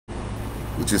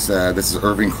which is this is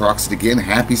Irving Croxton again.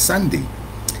 Happy Sunday.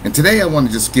 And today I want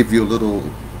to just give you a little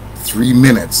 3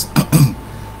 minutes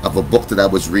of a book that I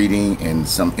was reading and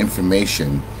some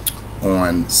information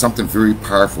on something very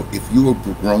powerful. If you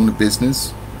are growing a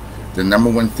business, the number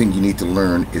one thing you need to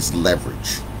learn is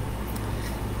leverage.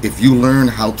 If you learn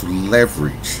how to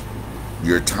leverage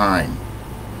your time,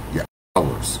 your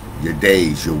hours, your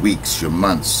days, your weeks, your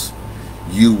months,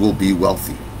 you will be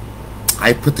wealthy.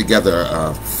 I put together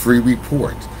a free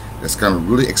report that's going to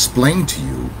really explain to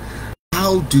you,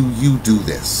 how do you do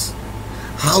this?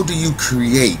 How do you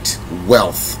create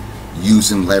wealth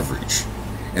using leverage?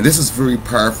 And this is very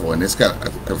powerful, and it's got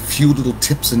a few little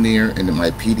tips in there in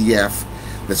my PDF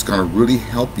that's going to really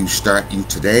help you start you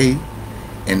today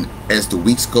and as the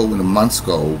weeks go and the months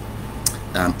go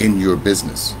in your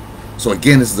business. So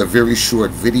again, this is a very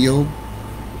short video.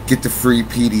 Get the free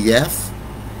PDF,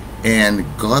 and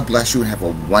God bless you and have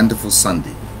a wonderful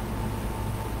Sunday.